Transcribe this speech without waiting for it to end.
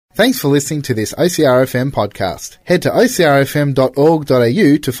Thanks for listening to this OCRFM podcast. Head to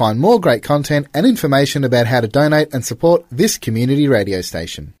ocrfm.org.au to find more great content and information about how to donate and support this community radio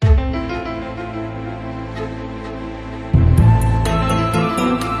station.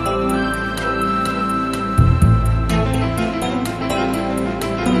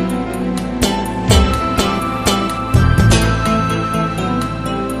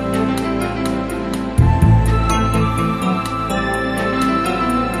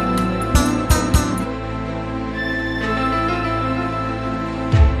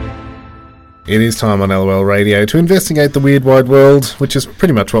 It is time on LOL Radio to investigate the weird wide world, which is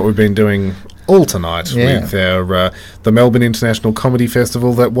pretty much what we've been doing all tonight with our the Melbourne International Comedy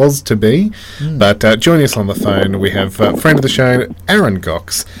Festival that was to be. But joining us on the phone, we have friend of the show, Aaron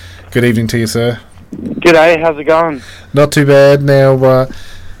Gox. Good evening to you, sir. G'day, how's it going? Not too bad. Now,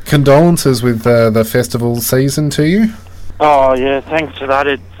 condolences with the festival season to you. Oh, yeah, thanks for that.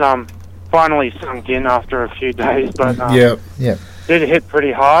 It's finally sunk in after a few days, but Yeah. did hit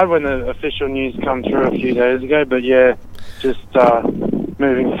pretty hard when the official news come through a few days ago, but yeah, just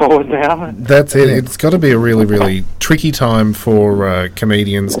moving forward now. That's it. It's got to be a really, really tricky time for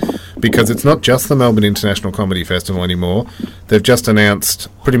comedians because it's not just the Melbourne International Comedy Festival anymore. They've just announced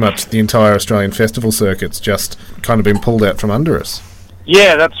pretty much the entire Australian festival circuit's just kind of been pulled out from under us.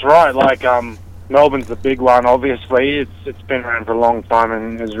 Yeah, that's right. Like, Melbourne's the big one, obviously. It's been around for a long time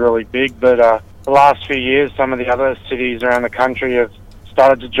and is really big, but the last few years, some of the other cities around the country have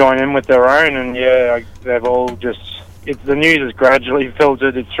started to join in with their own, and they've all just... the news has gradually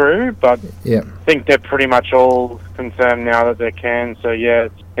filtered it through, but I think they're pretty much all confirmed now that they can, so yeah,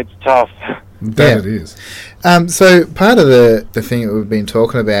 it's tough. It is. So part of the thing that we've been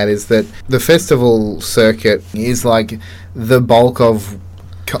talking about is that the festival circuit is like the bulk of...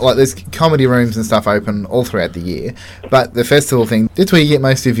 like there's comedy rooms and stuff open all throughout the year, but the festival thing, that's where you get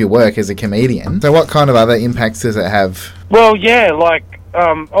most of your work as a comedian. So what kind of other impacts does it have? Well, yeah, like,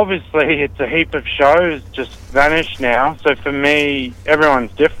 obviously it's a heap of shows just vanished now, so for me,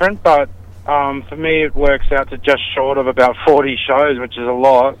 everyone's different, but for me it works out to just short of about 40 shows, which is a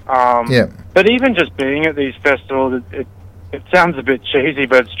lot. But even just being at these festivals, it sounds a bit cheesy,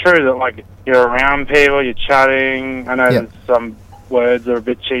 but it's true that, like, you're around people, you're chatting. I know there's some words are a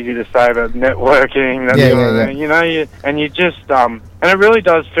bit cheesy to say, but networking, you know, and you just and it really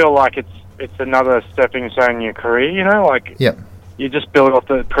does feel like it's another stepping stone in your career, you know, like you just build off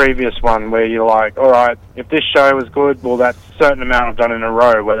the previous one where you're like, all right, if this show was good, well, that's a certain amount I've done in a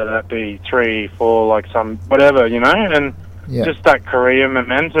row, whether that be 3, 4, like some whatever, you know, and just that career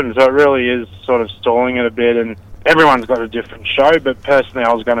momentum. So it really is sort of stalling it a bit, and everyone's got a different show, but personally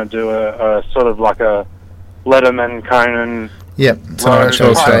I was going to do a sort of like a Letterman, Conan Tonight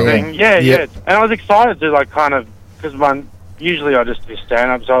Show thing. Yeah. And I was excited to, like, kind of, because usually I just do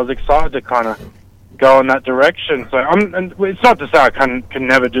stand-up, so I was excited to kind of go in that direction. So and it's not to say I can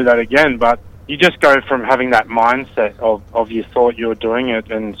never do that again, but you just go from having that mindset of you thought you were doing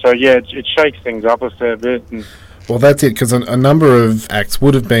it, and so it shakes things up a fair bit. And well, that's it, because a number of acts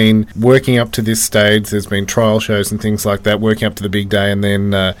would have been working up to this stage. There's been trial shows and things like that, working up to the big day, and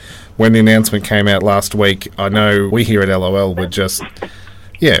then when the announcement came out last week, I know we here at LOL were just,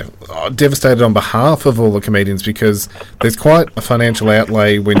 devastated on behalf of all the comedians, because there's quite a financial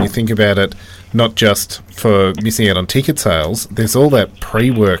outlay when you think about it, not just for missing out on ticket sales. There's all that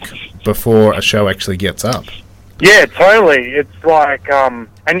pre-work before a show actually gets up. Yeah, totally. It's like,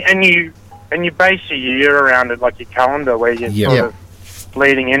 and you base your year around it, like your calendar, where you're sort of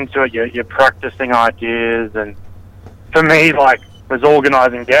leading into it, you're practicing ideas, and for me, like, was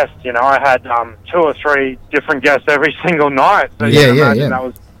organising guests, you know, I had 2 or 3 different guests every single night, so that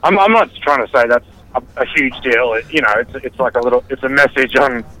was, I'm not trying to say that's a huge deal, you know, it's like it's a message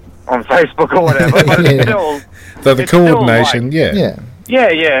on Facebook or whatever, but it's still... So the coordination,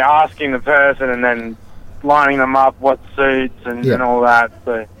 asking the person and then lining them up, what suits and all that,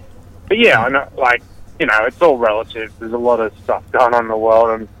 so... But yeah, I know, like, you know, it's all relative. There's a lot of stuff going on in the world,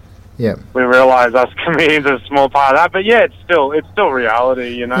 and we realise us comedians are a small part of that. But yeah, it's still reality,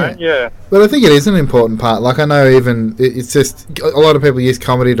 you know. Yeah. Well, I think it is an important part. Like, I know even it's just a lot of people use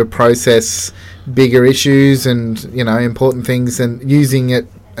comedy to process bigger issues and, you know, important things, and using it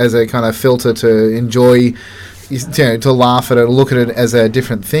as a kind of filter to enjoy. You know, to laugh at it, look at it as a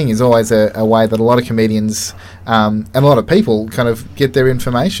different thing is always a way that a lot of comedians and a lot of people kind of get their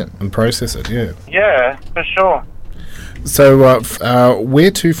information and process it. Yeah, for sure. So, where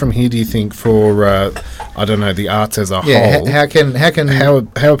to from here? Do you think for I don't know, the arts as a whole?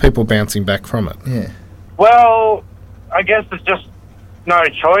 How are people bouncing back from it? Yeah. Well, I guess there's just no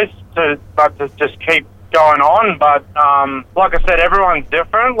choice but to just keep going on. But like I said, everyone's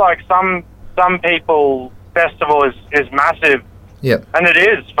different. Like some people, festival is massive, Yep. and it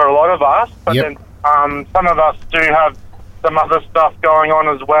is for a lot of us. But Yep. then some of us do have some other stuff going on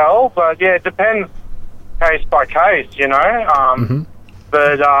as well. But yeah, it depends case by case, you know.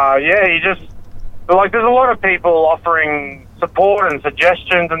 But yeah, you just like there's a lot of people offering support and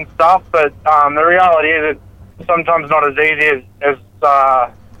suggestions and stuff. But the reality is it's sometimes not as easy as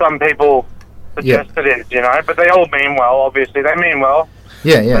some people suggest it is, you know. But they all mean well. Obviously, they mean well.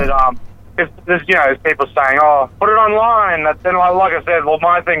 Yeah, yeah. But there's people saying, "Oh, put it online." Then, like I said, well,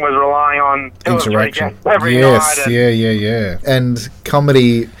 my thing was relying on 2 or 3 Interaction. guests every Yes, night. And, yeah. And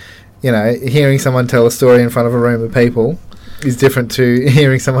comedy, you know, hearing someone tell a story in front of a room of people is different to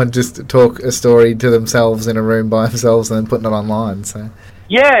hearing someone just talk a story to themselves in a room by themselves and then putting it online. So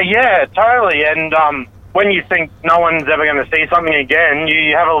yeah, totally. And when you think no one's ever going to see something again,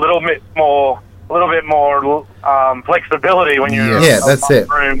 you have a little bit more flexibility when you're in Yeah, a that's it.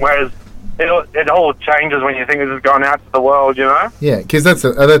 room. Whereas it all changes when you think this is going out to the world, you know. yeah, because that's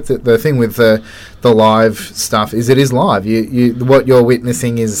the thing with the live stuff is it is live. You what you're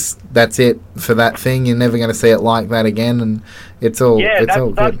witnessing is that's it for that thing. You're never going to see it like that again, and it's all Yeah,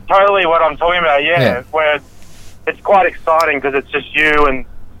 all that's good. totally what I'm talking about. Yeah, Yeah. where it's quite exciting because it's just you and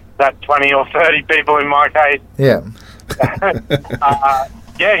that 20 or 30 people in my case. Yeah,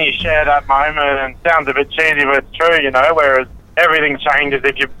 Yeah, and you share that moment, and it sounds a bit cheesy, but it's true, you know. Whereas everything changes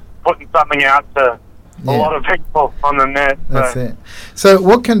if you're putting something out to a lot of people on the net. that's it. So,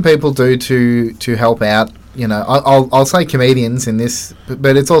 what can people do to help out? You know, I'll say comedians in this,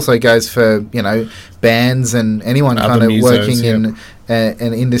 but it also goes for, you know, bands and anyone Other kind of musos, working in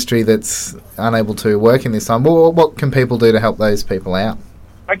an industry that's unable to work in this time. What can people do to help those people out?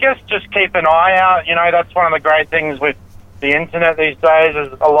 I guess just keep an eye out. You know, that's one of the great things with the internet these days. Is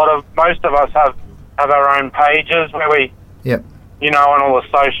most of us have our own pages where we, Yep. you know, on all the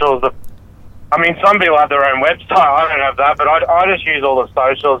socials. I mean, some people have their own website. I don't have that, but I just use all the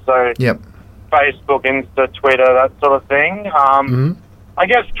socials. So Yep. Facebook, Insta, Twitter, that sort of thing. I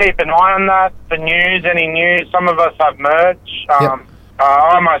guess keep an eye on that for news, any news. Some of us have merch.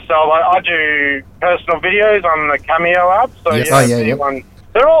 I myself, I do personal videos on the Cameo app. So Yes. yeah, Oh, yeah, yep.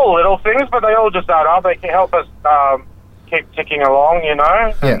 they're all little things, but they all just add up. They can help us keep ticking along, you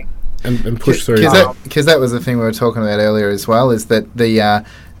know. Yeah. And push through. Because that was the thing we were talking about earlier as well, is that the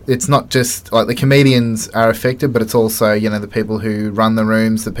it's not just like the comedians are affected, but it's also, you know, the people who run the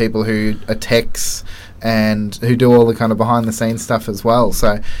rooms, the people who are techs, and who do all the kind of behind the scenes stuff as well.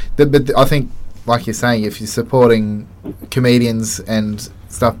 So, but I think, like you're saying, if you're supporting comedians and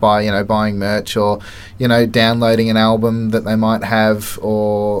stuff by, you know, buying merch or, you know, downloading an album that they might have,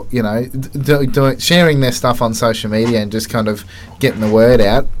 or, you know, sharing their stuff on social media and just kind of getting the word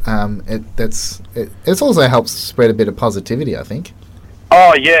out, it also helps spread a bit of positivity, I think.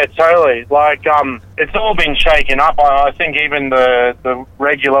 Oh yeah, totally. Like it's all been shaken up. I think even the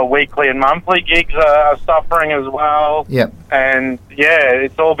regular weekly and monthly gigs are suffering as well. Yep. And yeah,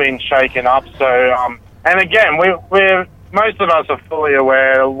 it's all been shaken up. So and again, we're most of us are fully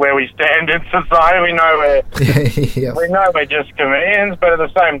aware of where we stand in society. We know we know we're just comedians, but at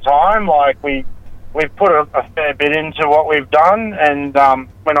the same time, like we've put a fair bit into what we've done, and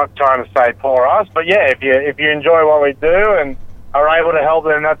we're not trying to say poor us, but yeah, if you enjoy what we do and are able to help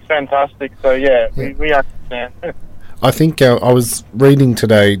them, that's fantastic. So yeah. We understand. I think I was reading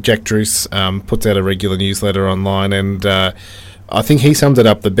today, Jack Druce puts out a regular newsletter online, and I think he summed it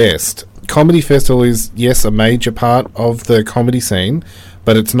up the best. Comedy Festival is, yes, a major part of the comedy scene,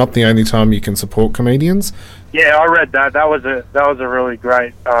 but it's not the only time you can support comedians. Yeah, I read that. That was a really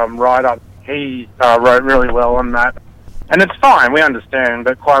great write-up. He wrote really well on that. And it's fine, we understand,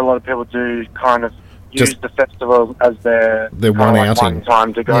 but quite a lot of people do kind of use the festival as their one outing. One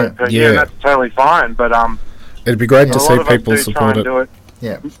time to go per Yeah. year, and that's totally fine. But it'd be great to a see lot of us people do support try and it. do it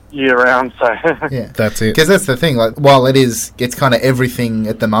Yeah. year round. So Yeah. That's it. Because that's the thing. Like, while it's kind of everything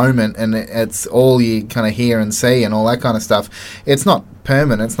at the moment, and it's all you kind of hear and see and all that kind of stuff. It's not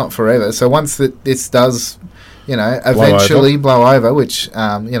permanent. It's not forever. So once this does, you know, eventually blow over, which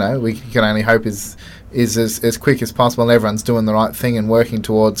you know, we can only hope is as quick as possible, and everyone's doing the right thing and working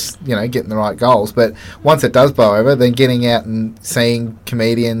towards, you know, getting the right goals. But once it does blow over, then getting out and seeing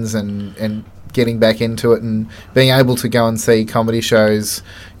comedians and getting back into it and being able to go and see comedy shows,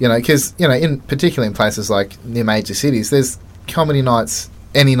 you know, because, you know, particularly in places like near major cities, there's comedy nights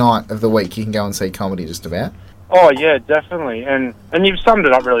any night of the week. You can go and see comedy just about. Oh yeah, definitely, and you've summed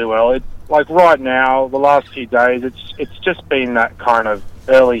it up really well. It's like right now, the last few days, it's just been that kind of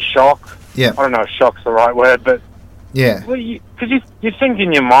early shock. Yeah. I don't know if shock's the right word, but Yeah. Well, because you think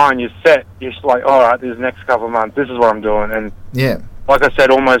in your mind, you're set. You're just like, all right, this next couple of months, this is what I'm doing, and Yeah. like I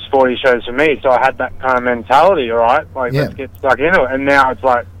said, almost 40 shows for me. So I had that kind of mentality. All right, like Yeah. let's get stuck into it. And now it's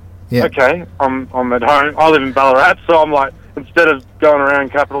like, Yeah. okay, I'm at home. I live in Ballarat, so I'm like, instead of going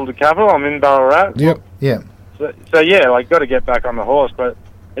around capital to capital, I'm in Ballarat. Yep. Yeah. So yeah, like got to get back on the horse, but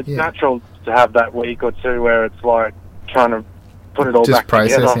it's Yeah. natural to have that week or two where it's like trying to put it all Just back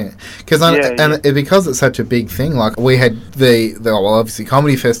together. processing it, because Yeah, because it's such a big thing. Like we had the well, obviously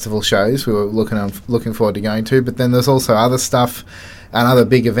comedy festival shows we were looking forward to going to, but then there's also other stuff and other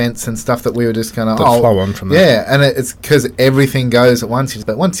big events and stuff that we were just kind of Flow on from that. Yeah, and it's because everything goes at once.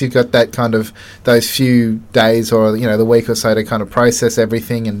 But once you've got that kind of those few days or the week or so to kind of process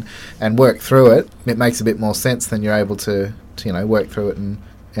everything and work through it, it makes a bit more sense than you're able to work through it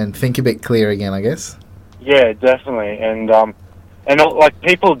and think a bit clear again, I guess. Yeah, definitely, and like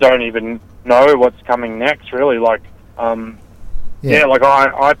people don't even know what's coming next, really. Like, Yeah. like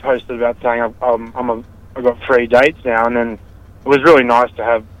I posted about saying I've got 3 dates now, and then it was really nice to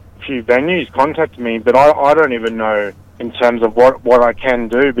have a few venues contact me, but I don't even know in terms of what I can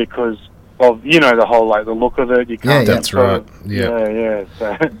do because of the whole like the look of it. You can't. Yeah, that's sort right. of- Yeah. yeah.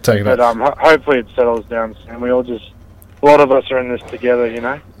 So, Take it but up. hopefully it settles down soon. We all a lot of us are in this together,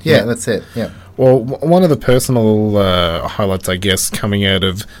 Yeah, that's it. Yeah. Well, one of the personal highlights, I guess, coming out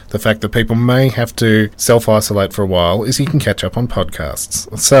of the fact that people may have to self-isolate for a while is you can catch up on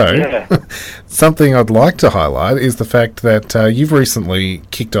podcasts. So, Yeah. something I'd like to highlight is the fact that you've recently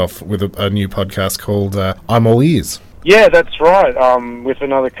kicked off with a new podcast called I'm All Ears. Yeah, that's right. With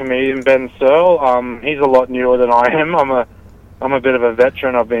another comedian, Ben Searle. He's a lot newer than I am. I'm a bit of a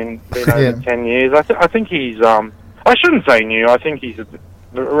veteran. I've been over Yeah. 10 years. I think he's. I shouldn't say new. I think he's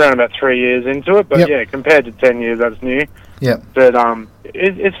around about 3 years into it. But Yep. yeah, compared to 10 years, that's new. Yeah. But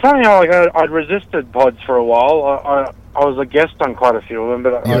it's funny how I'd resisted pods for a while. I was a guest on quite a few of them,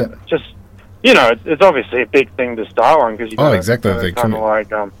 but Yeah. I just it's obviously a big thing to start on because you Exactly. They kind of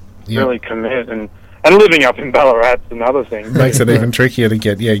commit. like Yeah. really commit and living up in Ballarat's another thing. Makes it even trickier to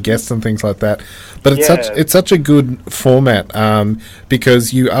get guests and things like that. But it's Yeah. it's such a good format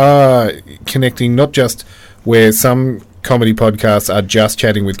because you are connecting not just where some comedy podcasts are just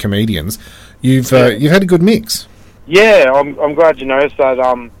chatting with comedians. You've had a good mix. Yeah, I'm glad you noticed that.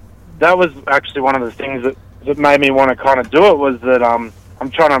 That was actually one of the things that made me want to kind of do it was that I'm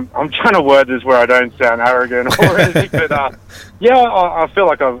trying to word this where I don't sound arrogant or anything, but I feel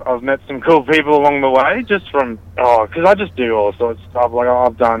like I've met some cool people along the way just from because I just do all sorts of stuff. Like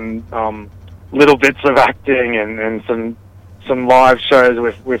I've done little bits of acting and some live shows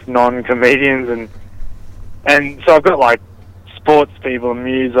with non-comedians and so I've got like sports people and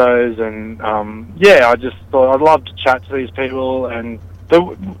musos and I just thought I'd love to chat to these people and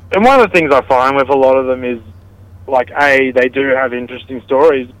one of the things I find with a lot of them is like A, they do have interesting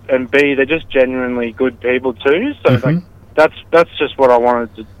stories and B, they're just genuinely good people too, so like that's just what I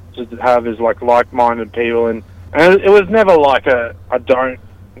wanted to have is like-minded people and it was never like I don't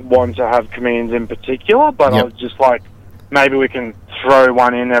want to have comedians in particular, but I was just like maybe we can throw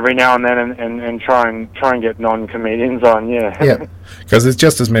one in every now and then and try and get non-comedians on, Yeah. Because there's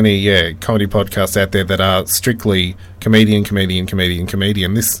just as many comedy podcasts out there that are strictly comedian.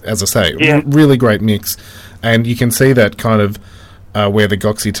 This, as I say, really great mix. And you can see that kind of where the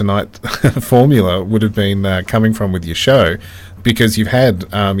Goxie Tonight formula would have been coming from with your show because you've had,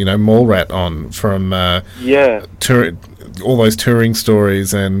 Mallrat on from all those touring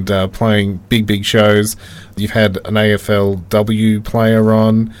stories and playing big shows. You've had an AFLW player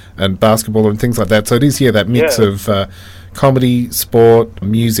on and basketball and things like that. So it is, that mix of comedy, sport,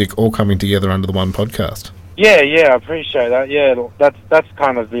 music all coming together under the one podcast. Yeah, I appreciate that. Yeah, that's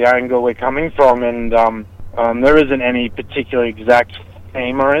kind of the angle we're coming from, and there isn't any particular exact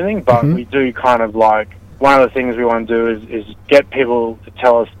theme or anything, but we do kind of like one of the things we want to do is get people to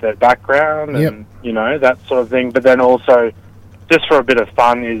tell us their background and that sort of thing, but then also just for a bit of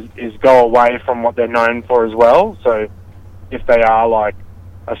fun is go away from what they're known for as well. So if they are like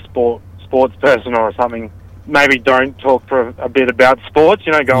a sports person or something, maybe don't talk for a bit about sports,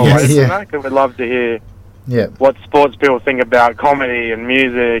 go away from that, because we'd love to hear what sports people think about comedy and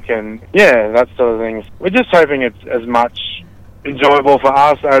music and that sort of things. We're just hoping it's as much enjoyable for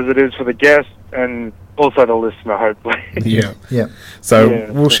us as it is for the guest and also the listener, hopefully. So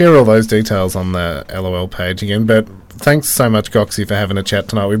we'll share all those details on the LOL page again, but thanks so much, Goxie, for having a chat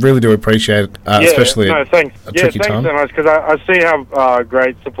tonight. We really do appreciate it, especially thanks. a tricky time. Thanks so much, because I see how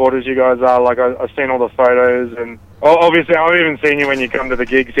great supporters you guys are. Like, I've seen all the photos, and obviously I've even seen you when you come to the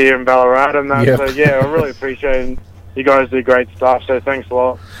gigs here in Ballarat and that. So, I really appreciate you guys do great stuff, so thanks a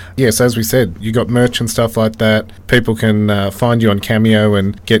lot. Yes, as we said, you got merch and stuff like that. People can find you on Cameo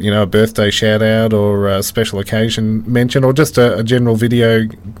and get, a birthday shout out or a special occasion mention or just a general video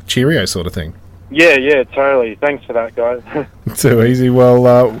cheerio sort of thing. Yeah, totally. Thanks for that, guys. Too easy.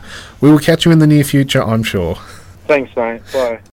 Well, we will catch you in the near future, I'm sure. Thanks, mate. Bye.